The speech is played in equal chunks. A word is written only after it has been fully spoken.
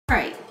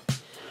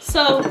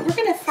So we're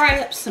gonna fry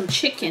up some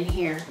chicken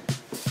here.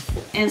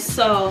 And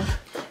so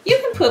you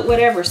can put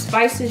whatever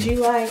spices you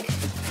like.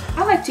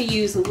 I like to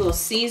use a little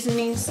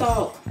seasoning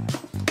salt.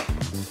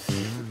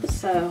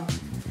 So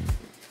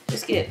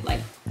just get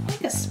like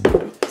a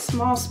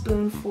small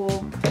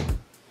spoonful.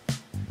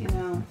 You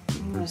know,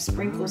 I'm gonna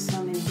sprinkle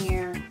some in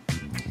here.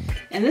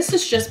 And this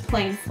is just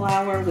plain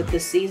flour with the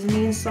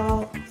seasoning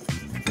salt.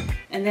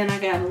 And then I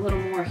got a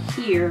little more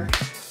here.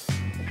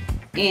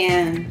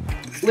 And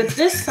with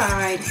this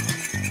side,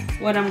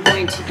 what I'm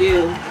going to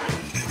do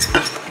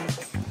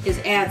is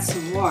add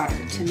some water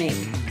to make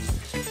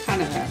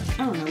kind of a,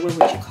 I don't know, what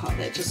would you call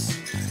that? Just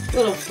a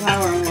little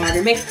flour and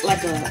water. Make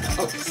like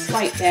a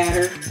slight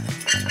batter.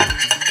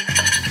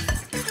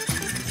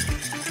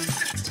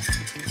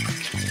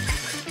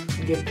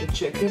 Get the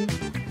chicken.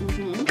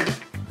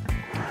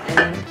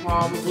 And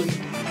probably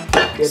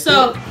dip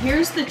So it.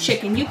 here's the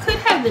chicken. You could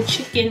have the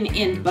chicken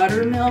in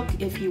buttermilk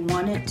if you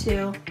wanted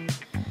to.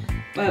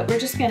 But we're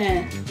just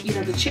gonna, you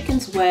know, the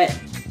chicken's wet.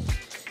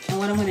 And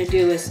what I'm gonna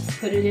do is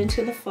put it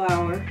into the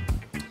flour.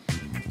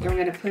 And we're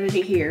gonna put it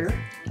here.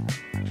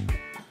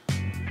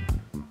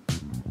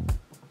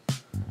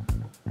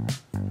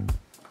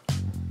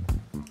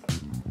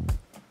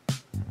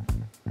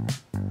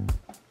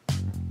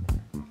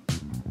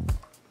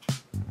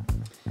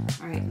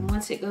 All right, and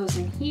once it goes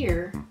in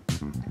here,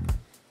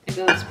 it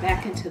goes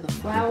back into the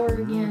flour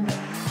again.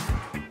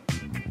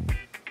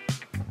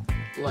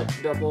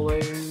 Like double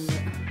layering it.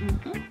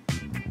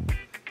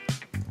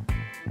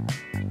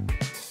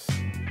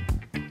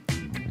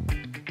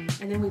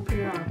 And then we put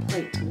it on a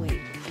plate to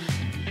wait.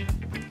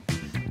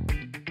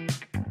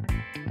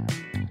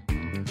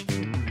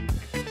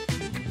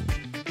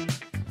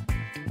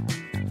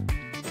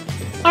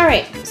 All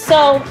right,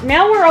 so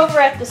now we're over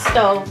at the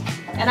stove,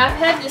 and I've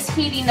had this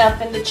heating up,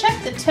 and to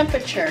check the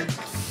temperature,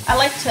 I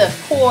like to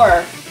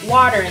pour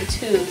water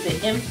into the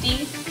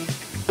empty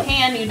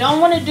pan. You don't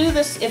want to do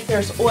this if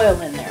there's oil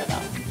in there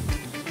though,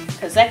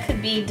 because that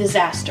could be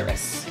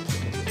disastrous.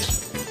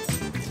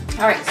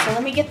 All right, so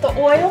let me get the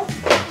oil.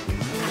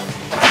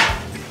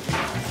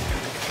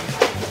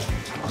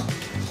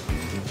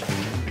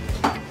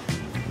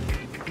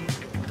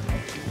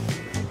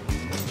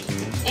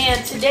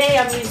 And today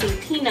I'm using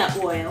peanut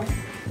oil.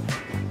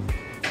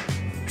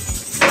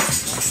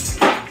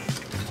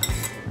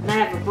 And I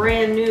have a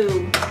brand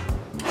new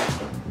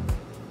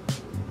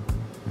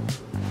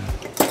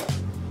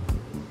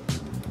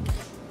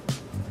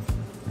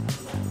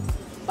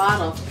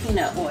bottle of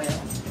peanut oil.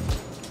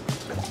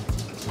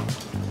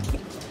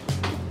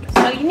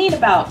 So you need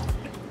about,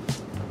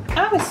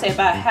 I would say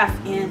about a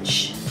 ½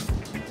 inch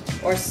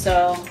or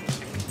so. I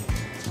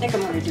think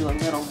I'm going to do a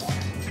little more.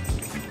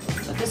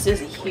 But this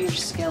is a huge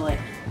skillet.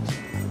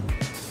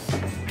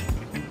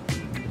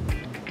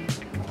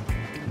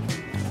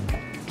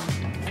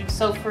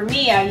 So for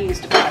me, I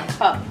used about a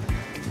cup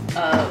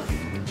of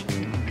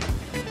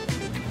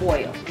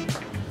oil.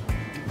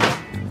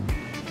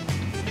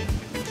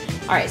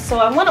 All right, so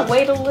I want to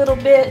wait a little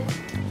bit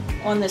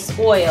on this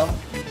oil.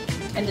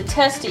 And to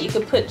test it, you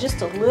could put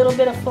just a little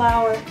bit of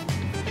flour.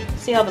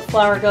 See how the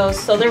flour goes.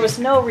 So there was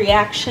no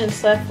reaction,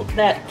 so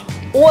that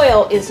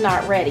oil is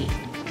not ready.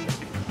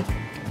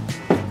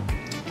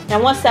 Now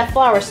once that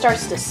flour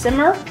starts to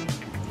simmer,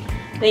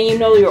 then you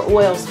know your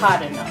oil's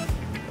hot enough.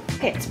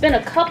 Okay, it's been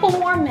a couple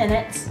more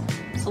minutes,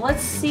 so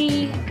let's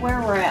see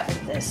where we're at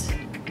with this.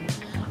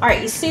 All right,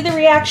 you see the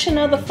reaction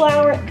of the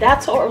flour?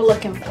 That's what we're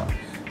looking for.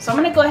 So I'm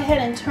gonna go ahead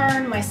and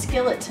turn my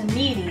skillet to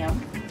medium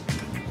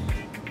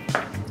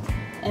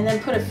and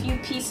then put a few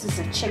pieces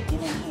of chicken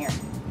in here.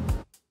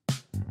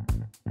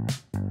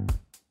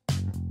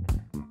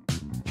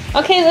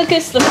 Okay,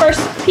 Lucas, the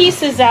first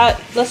piece is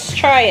out. Let's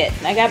try it.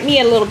 I got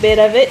me a little bit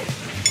of it.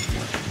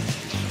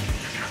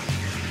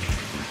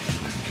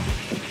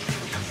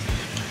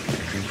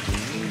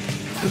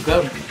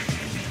 Good.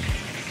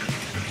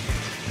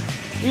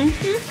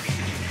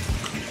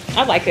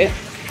 I like it.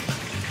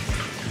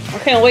 I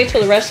can't wait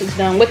till the rest is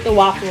done with the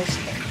waffles.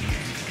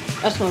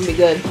 That's gonna be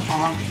good.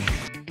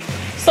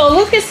 So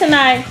Lucas and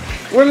I,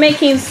 we're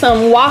making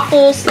some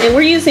waffles, and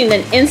we're using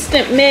an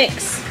instant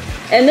mix.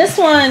 And this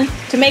one,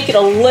 to make it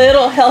a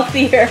little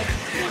healthier,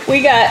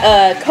 we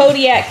got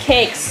Kodiak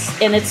cakes,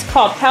 and it's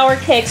called Power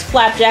Cakes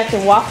Flapjack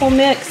and Waffle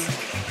Mix,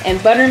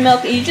 and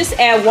buttermilk. You just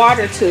add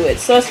water to it,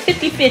 so it's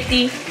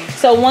 50-50.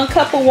 So 1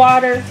 cup of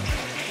water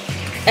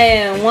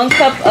and 1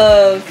 cup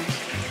of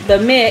the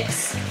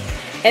mix,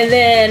 and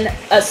then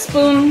a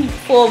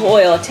spoonful of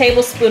oil, a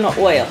tablespoon of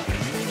oil.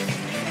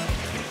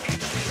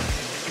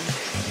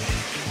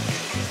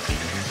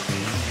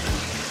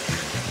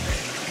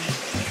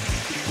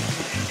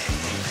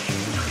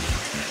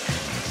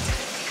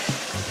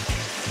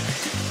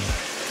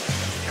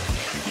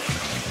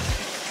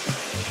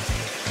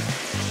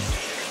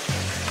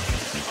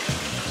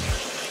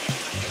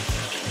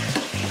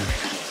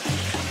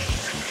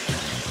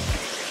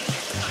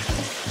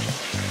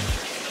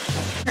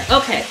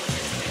 Okay,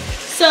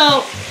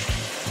 so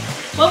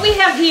what we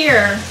have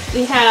here,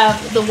 we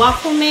have the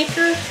waffle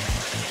maker,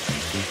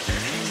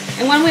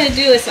 And what I'm going to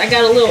do is I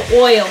got a little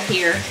oil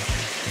here.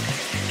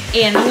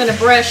 And I'm going to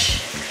brush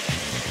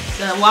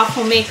the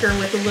waffle maker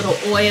with a little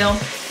oil.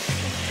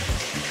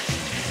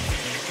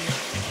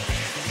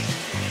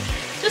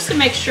 Just to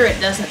make sure it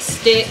doesn't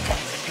stick.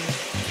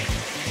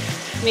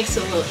 Makes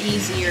it a little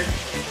easier.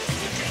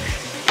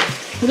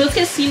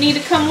 Lucas, you need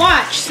to come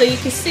watch so you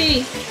can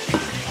see.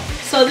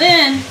 So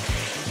then,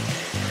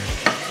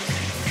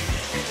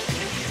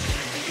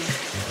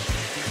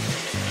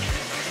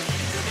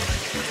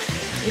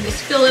 you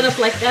just fill it up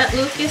like that,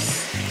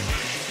 Lucas.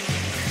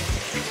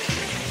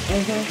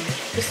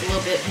 Just a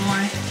little bit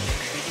more.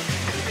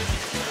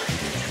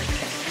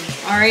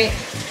 All right.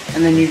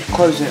 And then you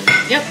close it.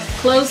 Yep,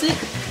 close it.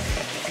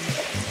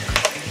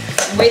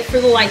 And wait for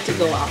the light to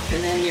go off,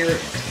 and then you're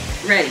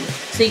ready.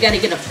 So you got to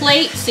get a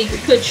plate so you can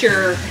put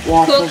your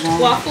cooked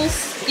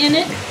waffles in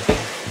it.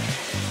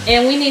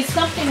 And we need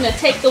something to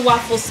take the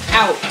waffles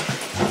out.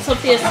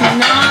 Something that's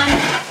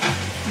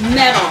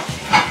non-metal.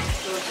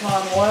 So it's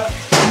on what?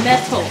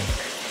 Metal.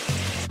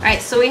 All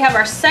right, so we have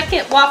our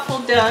second waffle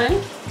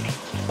done.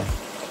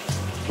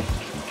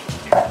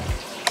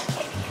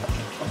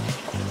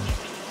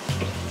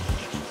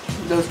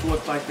 Those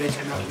look like they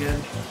turned out good.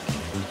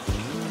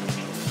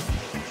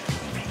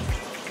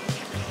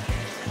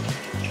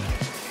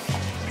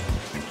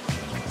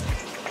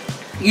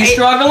 You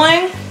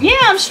struggling? Yeah,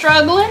 I'm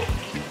struggling.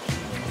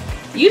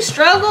 You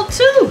struggle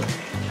too.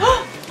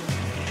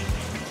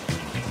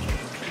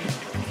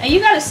 And you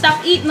gotta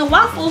stop eating the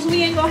waffles.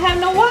 We ain't gonna have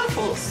no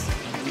waffles.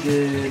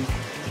 Good.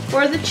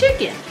 For the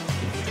chicken.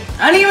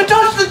 I didn't even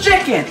touch the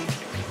chicken.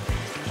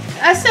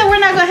 I said we're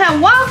not gonna have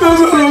waffles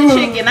for the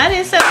chicken. I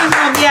didn't say we was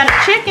gonna be out of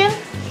chicken.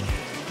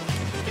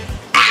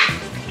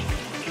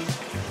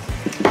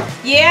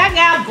 Yeah, I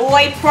got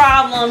boy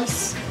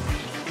problems.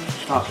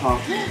 Stop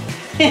talking.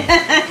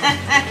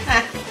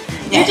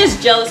 You're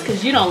just jealous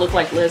because you don't look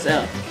like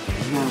Lizzo.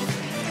 No.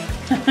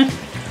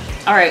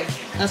 All right,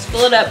 let's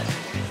fill it up.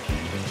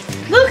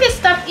 Lucas,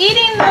 stop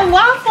eating the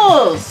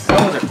waffles.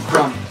 Those are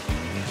crumbs.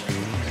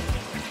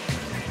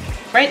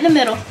 Right in the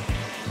middle.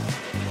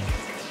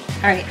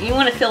 All right, you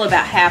want to fill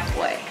about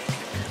halfway.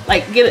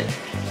 Like get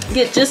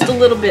just a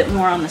little bit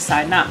more on the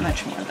side, not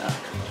much more though.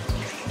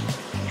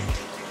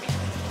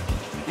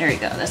 There you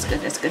go. That's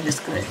good. That's good. That's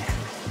good.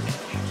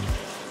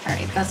 All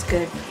right, that's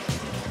good.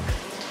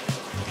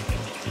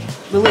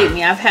 Believe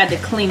me, I've had to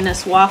clean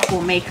this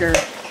waffle maker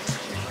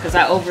because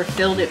I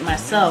overfilled it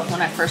myself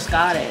when I first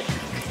got it.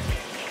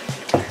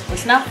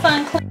 It's not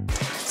fun cleaning.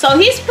 So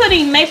he's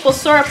putting maple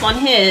syrup on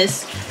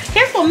his.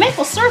 Careful,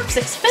 maple syrup's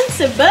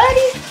expensive,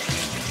 buddy.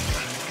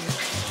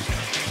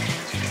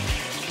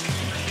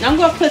 I'm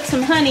gonna put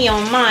some honey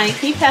on mine.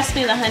 Can you pass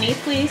me the honey,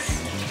 please?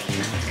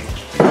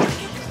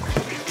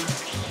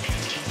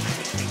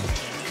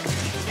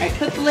 All right,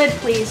 put the lid,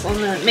 please,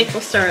 on the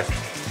maple syrup.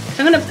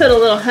 I'm gonna put a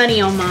little honey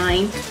on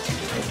mine.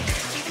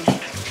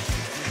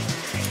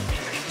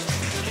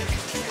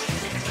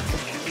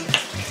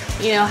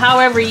 You know,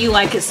 however you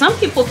like it. Some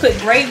people put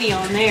gravy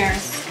on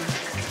theirs.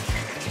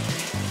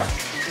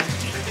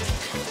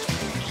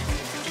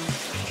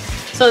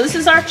 So this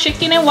is our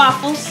chicken and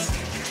waffles.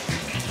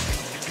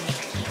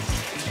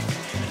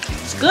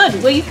 It's good.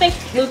 What do you think,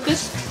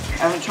 Lucas?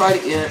 I haven't tried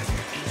it yet.